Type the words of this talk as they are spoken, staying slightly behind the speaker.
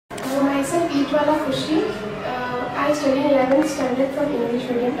वाला खुशी। I study 11th standard from English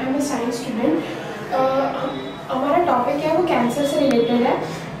medium. I am a science student. हमारा topic है वो कैंसर से रिलेटेड है।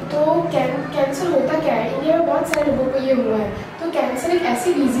 तो कैंसर होता क्या है? इंडिया में बहुत सारे लोगों को ये हुआ है। तो कैंसर एक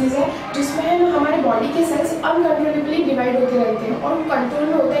ऐसी डिजीज़ है जिसमें हमारे बॉडी के सेल्स अनकंट्रोलेबली डिवाइड होते रहते हैं और कंट्रोल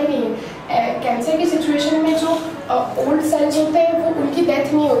में होता ही नहीं है। कैंसर की सिचुएशन में जो ओल्ड सेल्स होते हैं वो उनकी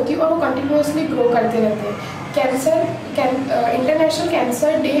डेथ नहीं होती और वो कंटिन्यूसली ग्रो करते रहते हैं। इंटरनेशनल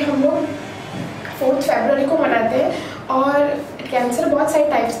कैंसर डे हम लोग 4 फरवरी को मनाते हैं। और कैंसर बहुत सारे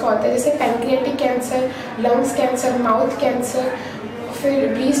टाइप्स का होता है, जैसे pancreatic cancer, lungs cancer, mouth cancer, फिर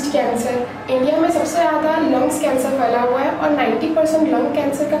ब्रेस्ट कैंसर। इंडिया में सबसे ज़्यादा लंग्स कैंसर फैला हुआ है और 90% लंग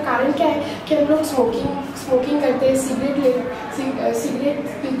कैंसर का कारण क्या है कि हम लोग स्मोकिंग करते हैं, सिगरेट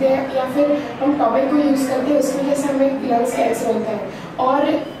पीते हैं या फिर हम टॉबैको यूज़ करते हैं, उसकी वजह से हमें लंग्स कैंसर होता है। और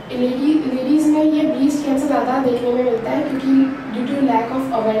लेडीज़ में ये ब्रेस्ट कैंसर ज़्यादा देखने में मिलता है क्योंकि due to lack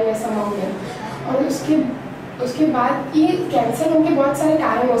of awareness amount है। और उसके बाद ये कैंसर होने के बहुत सारे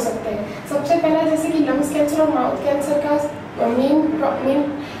कारण हो सकते हैं। सबसे पहला जैसे कि लंग्स कैंसर और माउथ कैंसर का मेन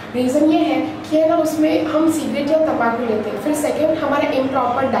रीज़न ये है कि है ना, उसमें हम सिगरेट या तंबाकू लेते हैं। फिर सेकंड, हमारा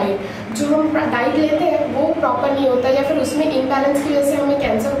इम्प्रॉपर डाइट, जो हम डाइट लेते हैं वो प्रॉपर नहीं होता या फिर उसमें इम्बैलेंस की वजह से हमें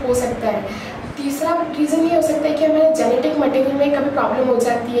कैंसर हो सकता है। तीसरा रीज़न ये हो सकता है कि हमारे जेनेटिक मटेरियल में कभी प्रॉब्लम हो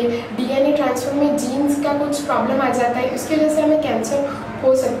जाती है, डीएनए ट्रांसफर में जीन्स का कुछ प्रॉब्लम आ जाता है, उसकी वजह से हमें कैंसर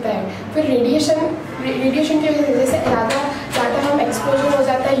हो सकता है। फिर रेडिएशन की वजह से ज़्यादा हम एक्सपोजर हो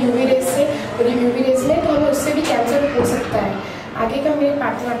जाता है यूवी रेज में, तो हमें उससे भी कैंसर हो सकता है। आगे का मेरे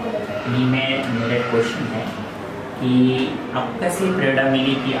पार्टनर आपको बताएं। मेरा क्वेश्चन है कि आपको कैसे प्रेरणा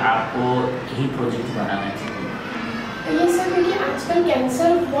मिली कि आपको यही प्रोजेक्ट बनाना चाहिए? ये सब क्योंकि आजकल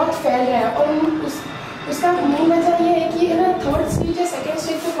कैंसर बहुत फैल रहा है और उसका मेन वजह ये है कि है ना, 3rd स्टेज या 2nd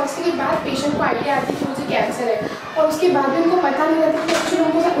स्टेज तो फर्स्ट के बाद पेशेंट को आइडिया आती है कि मुझे कैंसर है और उसके बाद भी उनको पता नहीं रहता कि एक्चुअली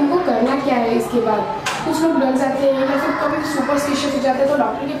उनको करना क्या है। इसके बाद कुछ लोग डर जाते हैं या फिर कभी सुपरस्टिशियस हो जाते हैं तो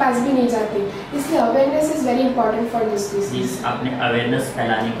डॉक्टर के पास भी नहीं जाते। इसलिए awareness is very important for this disease. आपने अवेयरनेस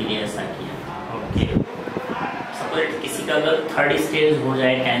फैलाने के लिए ऐसा किया। ओके, सपोज किसी का अगर 3rd स्टेज हो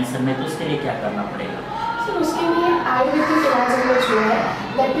जाए कैंसर में तो उसके लिए क्या करना पड़ेगा? सर उसके लिए आयुर्वेदिक इलाज हमने चुना है।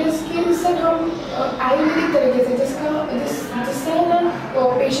 दैट इज़ कि सर हम आयुर्वेदिक तरीके से जिससे ना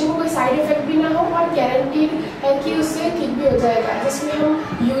पेशेंट को कोई साइड इफेक्ट भी ना हो और गारंटीड है कि उससे ठीक भी हो जाएगा। जिसमें हम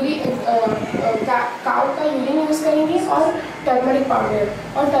काऊ का यूरिन यूज़ करेंगे और टर्मरिक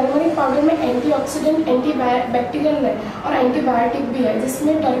पाउडर में एंटीऑक्सीडेंट, एंटीबैक्टीरियल है और एंटीबायोटिक भी है,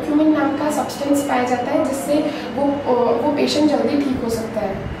 जिसमें टर्क्यूमिन नाम का सब्सटेंस पाया जाता है जिससे वो पेशेंट जल्दी ठीक हो सकता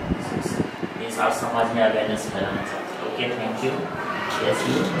है। आप समाज में अवेयरनेस फैलाना चाहते हैं। Okay, thank you.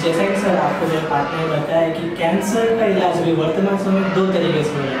 जैसा कि सर आपको मेरे पार्टनर ने बताया कि कैंसर का इलाज भी वर्तमान समय में 2 तरीके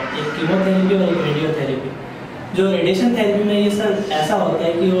से हो रहा है, एक कीमोथेरेपी और एक रेडियोथेरेपी। जो रेडिएशन थेरेपी में ये सर ऐसा होता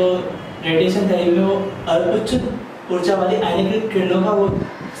है कि वो रेडिएशन थेरेपी में वो उच्च ऊर्जा वाली आयनीकृत किरणों का वो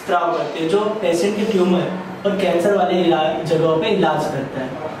स्त्राव करते हैं जो पेशेंट के ट्यूमर और कैंसर वाले जगहों पे इलाज करता है,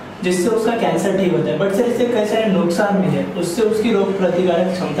 जिससे उसका कैंसर ठीक होता है। बट सर इससे कई सारे नुकसान भी है। उससे उसकी रोग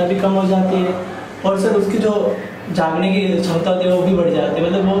प्रतिकारक क्षमता भी कम हो जाती है और सर उसकी जो जागने की क्षमता होती है वो भी बढ़ जाती है,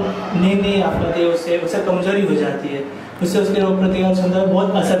 मतलब वो नींद नहीं आ पाती है, उससे कमजोरी हो जाती है, उससे उसकी रोग प्रतिकारक क्षमता पर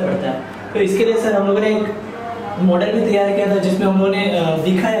बहुत असर पड़ता है। तो इसके लिए सर हम लोगों ने एक मॉडल भी तैयार किया था जिसमें हम लोगों ने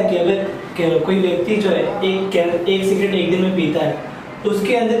दिखाया कि अगर कोई व्यक्ति जो है एक सिगरेट एक दिन में पीता है तो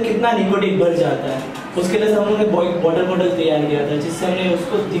उसके अंदर कितना निकोटीन बढ़ जाता है। उसके लिए हम लोगों ने वाटर मॉडल तैयार किया था जिससे हमने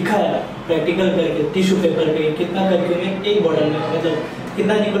उसको दिखाया प्रैक्टिकल करके टिश्यू पेपर पे कितना करके में एक बॉटल में मतलब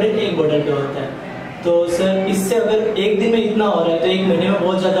कितना निकोटीन एक बॉटल पे होता है। तो सर इससे अगर एक दिन में इतना हो रहा है तो एक महीने में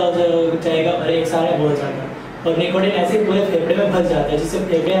बहुत ज़्यादा हो जाएगा और एक साल में बहुत ज़्यादा, और निकोटीन ऐसे पूरे फेफड़े में फंस जाता है जिससे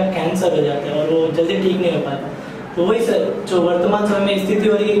फेफड़े का कैंसर हो जाता है और वो जल्दी ठीक नहीं हो पाता। तो वही सर जो वर्तमान समय में स्थिति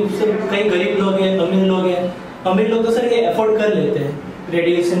हो रही है उससे कई गरीब लोग हैं, अमीर लोग तो सर ये अफोर्ड कर लेते हैं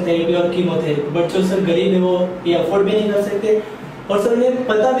रेडिएशन थेरेपी और कीमोथेरेपी, बट जो सर गरीब है वो ये अफोर्ड भी नहीं कर सकते और सर उन्हें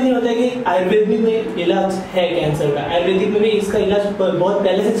पता भी नहीं होता कि आयुर्वेद में इलाज है कैंसर का। आयुर्वेदिक में भी इसका इलाज बहुत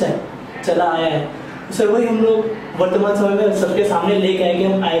पहले से चला आया है। सर वही हम लोग वर्तमान समय में सबके सामने लेके आए कि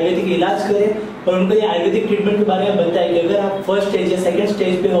हम आयुर्वेदिक इलाज करें और उनको ये आयुर्वेदिक ट्रीटमेंट के बारे में बताएं कि अगर आप 1st स्टेज या 2nd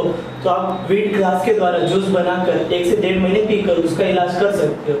स्टेज पे हो तो आप व्हीट ग्रास के द्वारा जूस बनाकर 1 से 1.5 महीने पीकर उसका इलाज कर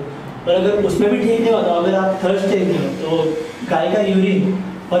सकते हो। और अगर उसमें भी ठीक नहीं होता, अगर आप 3rd स्टेज में हो तो गाय का यूरिन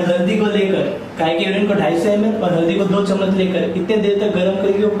और हल्दी को लेकर, गाय के यूरिन को 250 ml और हल्दी को 2 चम्मच लेकर इतने देर तक गर्म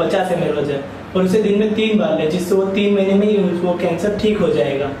करके वो 50 ml हो जाए और उसे दिन में 3 बार ले, जिससे वो 3 महीने में ही वो कैंसर ठीक हो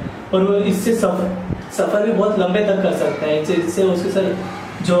जाएगा और वो इससे सफर भी बहुत लंबे तक कर सकता है। इससे उसके सर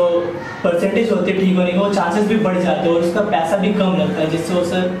जो परसेंटेज होती है ठीक होने के वो चांसेस भी बढ़ जाते हैं और उसका पैसा भी कम लगता है, जिससे वो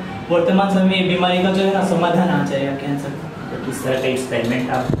सर वर्तमान समय में बीमारी का जो है ना समाधान आ जाएगा कैंसर का। तो किस तरह का एक्सपेरिमेंट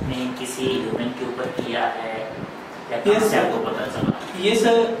आपने किसी ह्यूमन के ऊपर किया है या Yes, कैसे sir. आपको पता चला? ये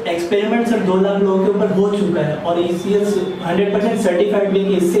सर एक्सपेरिमेंट सर 2 लाख लोगों के ऊपर हो चुका है और ये 100% सर्टिफाइड भी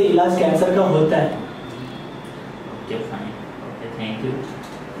कि इससे इलाज कैंसर का होता है। Okay fine, okay thank you.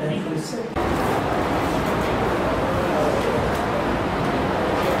 Thank you sir.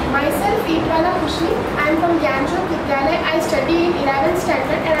 Myself, Eetwala Khushi. I am from Dnyanjyot विद्यालय. I study in 11th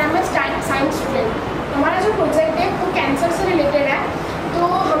standard and I am a science student. हमारा जो प्रोजेक्ट है वो कैंसर से रिलेटेड है, तो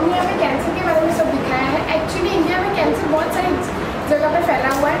हमने यहाँ पे कैंसर के बारे में सब दिखाया है। एक्चुअली इंडिया में कैंसर बहुत सारी जगह पे फैला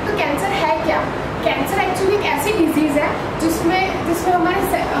हुआ है। तो कैंसर है क्या? कैंसर एक्चुअली एक ऐसी डिजीज़ है जिसमें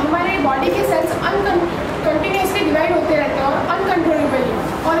हमारे बॉडी के सेल्स कंटिन्यूसली डिवाइड होते रहते हैं और अनकंट्रोलेबली,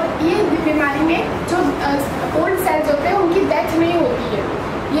 और ये बीमारी में जो ओल्ड सेल्स होते हैं उनकी डेथ नहीं होती है।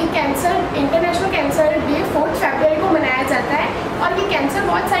 ये कैंसर इंटरनेशनल कैंसर डे 4 फरवरी को मनाया जाता है, और ये कैंसर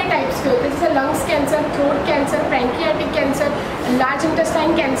बहुत सारे टाइप्स के होते हैं, जैसे lungs cancer, throat cancer, pancreatic cancer, large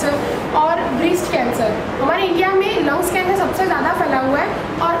intestine cancer और ब्रेस्ट कैंसर। हमारे इंडिया में लंग्स कैंसर सबसे ज़्यादा फैला हुआ है,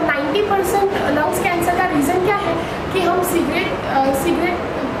 और 90% लंग्स कैंसर का रीज़न क्या है कि हम सिगरेट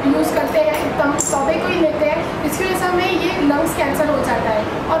यूज़ करते हैं, कम तौबे को ही लेते हैं, इसकी वजह से हमें ये लंग्स कैंसर हो जाता है,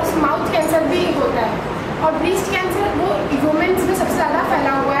 और माउथ कैंसर भी होता है। और ब्रेस्ट कैंसर वो वुमेन्स में सबसे ज़्यादा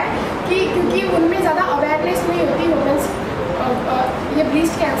फैला हुआ है क्योंकि उनमें ज़्यादा अवेयरनेस नहीं होती वुमेन्स ये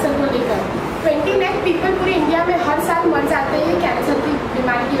ब्रेस्ट कैंसर को लेकर। 20 लाख पीपल पूरे इंडिया में हर साल मर जाते हैं ये कैंसर की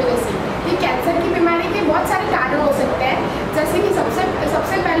बीमारी की वजह से। ये कैंसर की बीमारी के बहुत सारे कारण हो सकते हैं, जैसे कि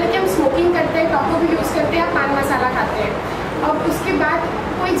सबसे पहले कि हम स्मोकिंग करते हैं, टॉबैको भी यूज़ करते हैं, पान मसाला खाते हैं। और उसके बाद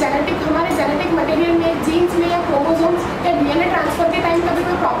कोई हमारे जेनेटिक मटेरियल में, जीन्स में या क्रोमोसोम्स या डीएनए ट्रांसफर के टाइम कभी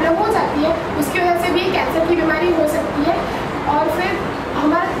कोई प्रॉब्लम हो जाती है, उसकी वजह से भी कैंसर की बीमारी हो सकती है। और फिर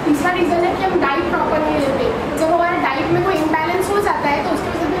हमारा तीसरा रीज़न है कि हम डाइट प्रॉपर नहीं लेते। जब हमारे डाइट में कोई इम्बैलेंस हो जाता है तो उसकी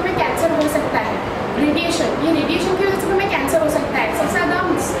वजह से भी हमें कैंसर हो सकता है। रेडिएशन की वजह से भी हमें कैंसर हो सकता है। सबसे ज़्यादा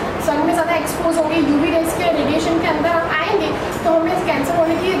हम सन में ज़्यादा एक्सपोज होंगे, यूवी रेज के रेडिएशन के अंदर हम आएंगे तो हमें कैंसर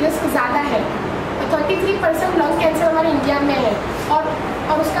होने की रिस्क ज़्यादा है। 33% लंग कैंसर हमारे इंडिया में है, और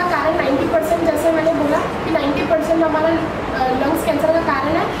उसका कारण 90%, जैसे मैंने बोला कि 90% हमारा लंग्स कैंसर का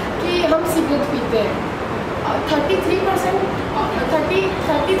कारण है कि हम सिगरेट पीते हैं। 33%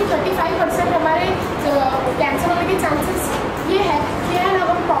 30 to 35% हमारे कैंसर होने के चांसेस ये है कि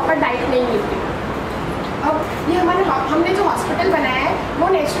हम प्रॉपर डाइट नहीं लेते। अब ये हमने जो हॉस्पिटल बनाया है वो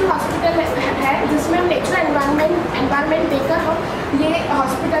नेचुरल हॉस्पिटल है, जिसमें हम नेचुरल एनवायरनमेंट देकर हम ये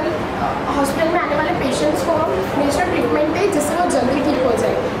हॉस्पिटल में आने वाले पेशेंट्स को हम नेचुरल ट्रीटमेंट दें जिससे वो जल्दी ठीक हो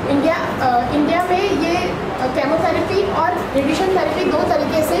जाए। इंडिया में ये केमोथेरेपी और रेडिएशन थेरेपी 2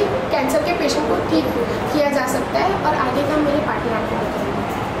 तरीके से कैंसर के पेशेंट को ठीक किया जा सकता है, और आगे का मेरे पार्टनर आपको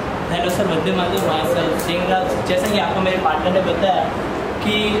बताएंगे। Hello sir, Vande Mataram. My self Singh. जैसा कि आपको मेरे पार्टनर ने बताया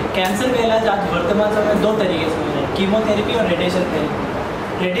कि कैंसर का इलाज आज वर्तमान समय 2 तरीके से हो रहा है, कीमोथेरेपी और रेडिएशन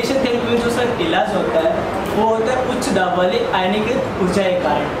थेरेपी। रेडिएशन थेरेपी में जो सर इलाज होता है वो होता है उच्च दाब वाले आयनीकृत ऊर्जा के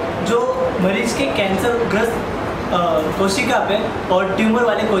कारण, जो मरीज के कैंसर ग्रस्त कोशिका पे और ट्यूमर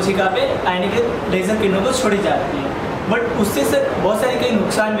वाले कोशिका पे आयनीकृत लेजर किरणों को छोड़ी जाती है। बट उससे सर बहुत सारे कई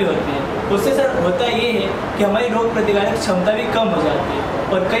नुकसान भी होते हैं। उससे सर होता ये है कि हमारी रोग प्रतिकारक क्षमता भी कम हो जाती है,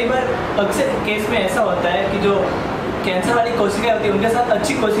 और कई बार अक्सर केस में ऐसा होता है कि जो कैंसर वाली कोशिकाएं होती है उनके साथ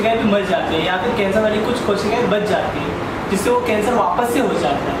अच्छी कोशिकाएं भी मर जाती है, या फिर कैंसर वाली कुछ कोशिकाएं बच जाती है, जिससे वो कैंसर वापस से हो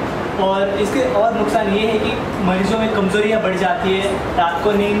जाता है। और इसके और नुकसान ये है कि मरीजों में कमजोरियाँ बढ़ जाती है, रात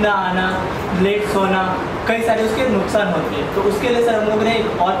को नींद ना आना, लेट सोना, कई सारे उसके नुकसान होते हैं। तो उसके लिए सर हम लोगों ने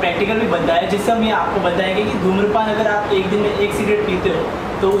एक और प्रैक्टिकल भी बताया, जिससे हम ये आपको बताएंगे कि धूम्रपान अगर आप एक दिन में 1 सिगरेट पीते हो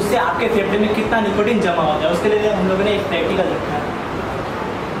तो उससे आपके फेफड़े में कितना निकोटीन जमा होता है। उसके लिए हम लोगों ने एक प्रैक्टिकल रखा है।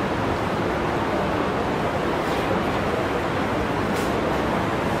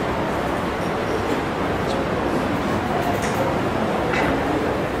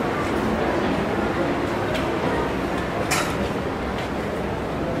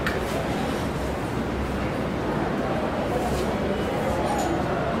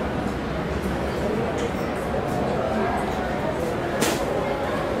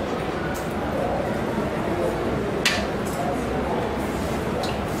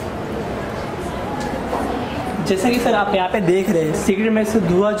 जैसा कि सर आप यहाँ पे देख रहे हैं, सिगरेट में से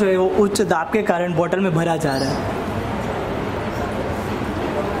धुआं जो है वो उच्च दाब के कारण बोतल में भरा जा रहा है।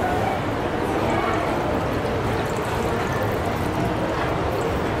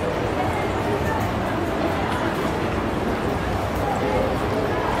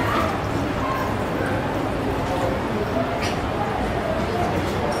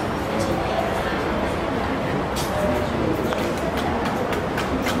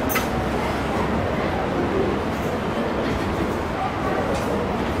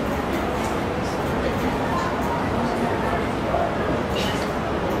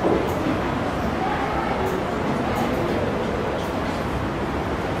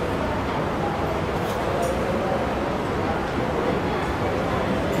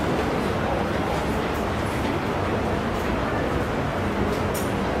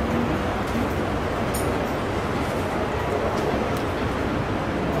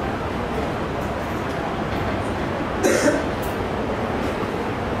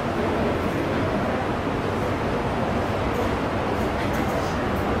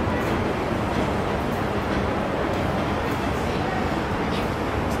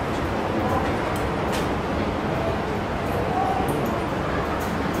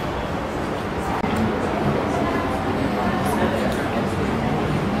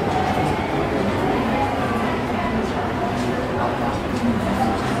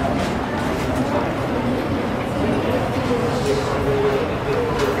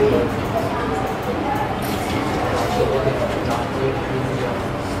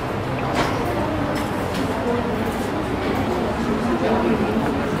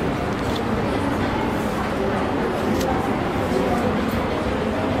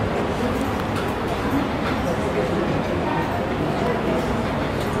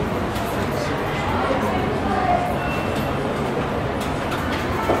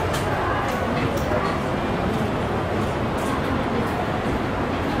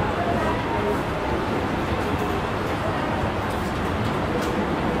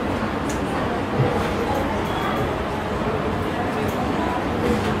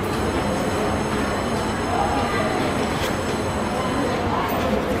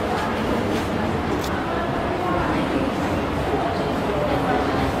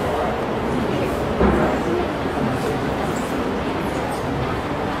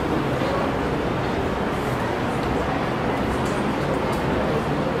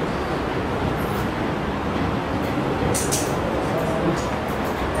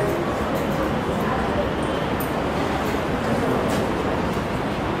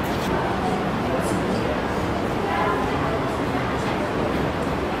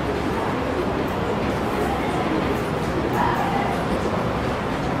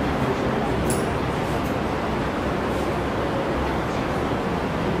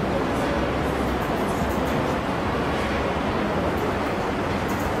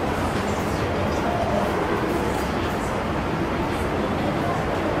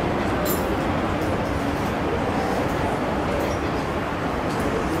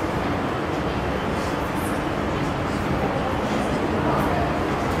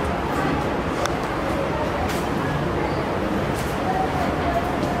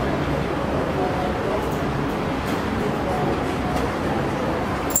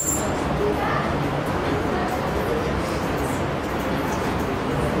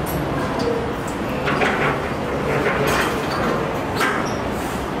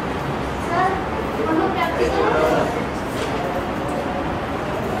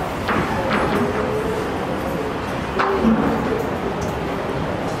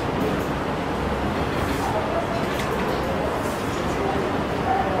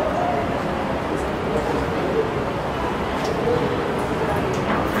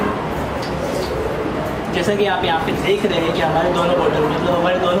 जैसा कि आप यहाँ पे देख रहे हैं कि हमारे दोनों बॉटल मतलब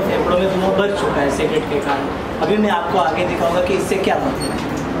हमारे दोनों फेफड़ों में धुआं भर चुका है सिगरेट के कारण। अभी मैं आपको आगे दिखाऊंगा कि इससे क्या होता है।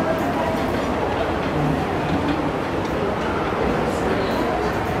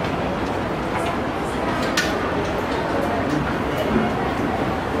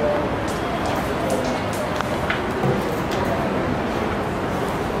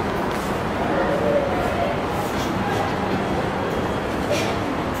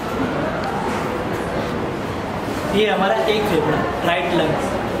 ये हमारा एक फेफड़ा राइट लंग्स।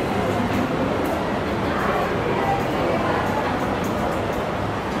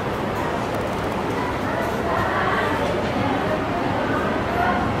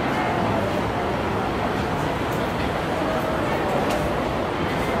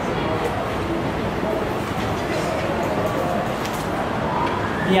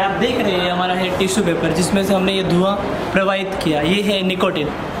 ये आप देख रहे हैं हमारा है टिश्यू पेपर जिसमें से हमने ये धुआं प्रवाहित किया। ये है निकोटिन।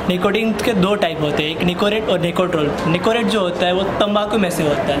 निकोटिन के दो टाइप होते हैं, एक निकोरेट और निकोट्रोल। निकोरेट जो होता है वो तंबाकू में से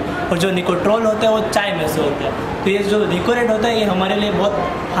होता है और जो निकोट्रोल होता है वो चाय में से होता है। तो ये जो निकोरेट होता है ये हमारे लिए बहुत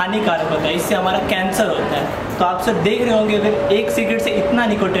हानिकारक होता है, इससे हमारा कैंसर होता है। तो आप सब देख रहे होंगे अगर एक सिगरेट से इतना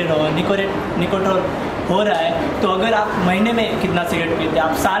निकोट्रोल हो रहा है तो अगर आप महीने में कितना सिगरेट पीते हैं,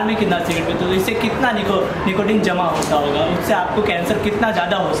 आप साल में कितना सिगरेट पीते हो तो इससे कितना निकोटिन जमा होता होगा, उससे आपको कैंसर कितना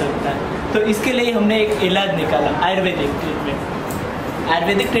ज़्यादा हो सकता है। तो इसके लिए हमने एक इलाज निकाला, आयुर्वेदिक ट्रीटमेंट।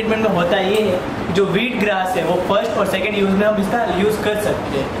 आयुर्वेदिक ट्रीटमेंट में होता ये है कि जो वीट ग्रास है वो फर्स्ट और सेकंड यूज़ में हम इसका यूज़ कर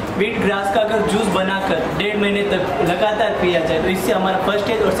सकते हैं। वीट ग्रास का अगर जूस बनाकर 1.5 महीने तक लगातार पिया जाए तो इससे हमारा फर्स्ट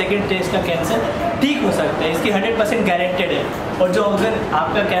स्टेज और सेकंड स्टेज का कैंसर ठीक हो सकता है। इसकी 100% गारंटेड है। और जो अगर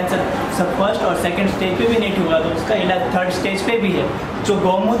आपका कैंसर सब फर्स्ट और सेकंड स्टेज पे भी नहीं हुआ तो उसका इलाज थर्ड स्टेज पे भी है, जो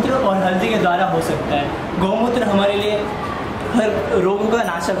गौमूत्र और हल्दी के द्वारा हो सकता है। गौमूत्र हमारे लिए हर रोगों का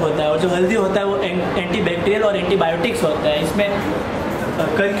नाशक होता है और जो हल्दी होता है वो एंटीबैक्टीरियल और एंटीबायोटिक्स होता है। इसमें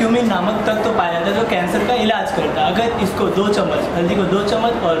करक्यूमिन नामक तत्व तो पाया जाता है जो कैंसर का इलाज करता है। अगर इसको 2 चम्मच हल्दी को 2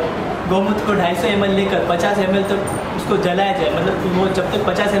 चम्मच और गौमूत्र को 250 ml लेकर 50 ml तक उसको जलाया जाए, मतलब वो जब तक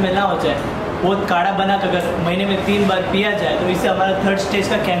 50 ml ना हो जाए वो काढ़ा बना कर अगर महीने में 3 बार पिया जाए तो इससे हमारा थर्ड स्टेज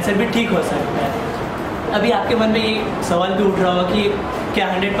का कैंसर भी ठीक हो सकता है। अभी आपके मन में ये सवाल भी उठ रहा होगा कि क्या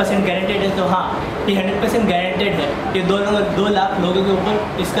 100% गारंटेड है? तो हाँ, ये 100% गारंटेड है। ये 2 लाख लोगों के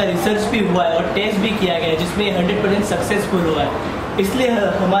ऊपर इसका रिसर्च भी हुआ है और टेस्ट भी किया गया है जिसमें 100% सक्सेसफुल हुआ है। इसलिए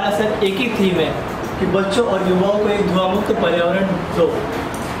हमारा सर एक ही थीम है कि बच्चों और युवाओं को एक धुआं मुक्त पर्यावरण दो।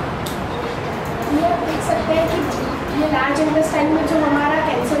 ये आप देख सकते हैं कि ये लार्ज इंटेस्टाइन में जो हमारा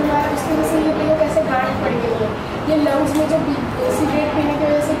कैंसर हुआ है उसकी वजह से ये देखो कैसे गांठ पड़ गई है। ये लंग्स में जो सिगरेट पीने की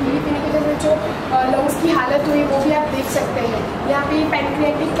वजह से, बीड़ी पीने की वजह से जो लंग्स की हालत हुई वो भी आप देख सकते हैं। यहाँ पे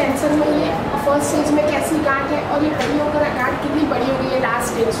पैनक्रियाटिक कैंसर में ये फर्स्ट स्टेज में कैसी गांठ है और ये बड़ी होकर गांठ कितनी बड़ी हो गई है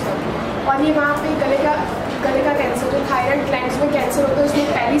लास्ट स्टेज तक। और ये वहाँ पे गले का कैंसर, जो थायराइड ग्लैंड्स में कैंसर होता है उसमें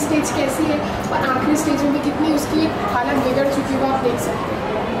पहली स्टेज कैसी है और आखिरी स्टेज में भी कितनी उसकी हालत बिगड़ चुकी है वो आप देख सकते हैं।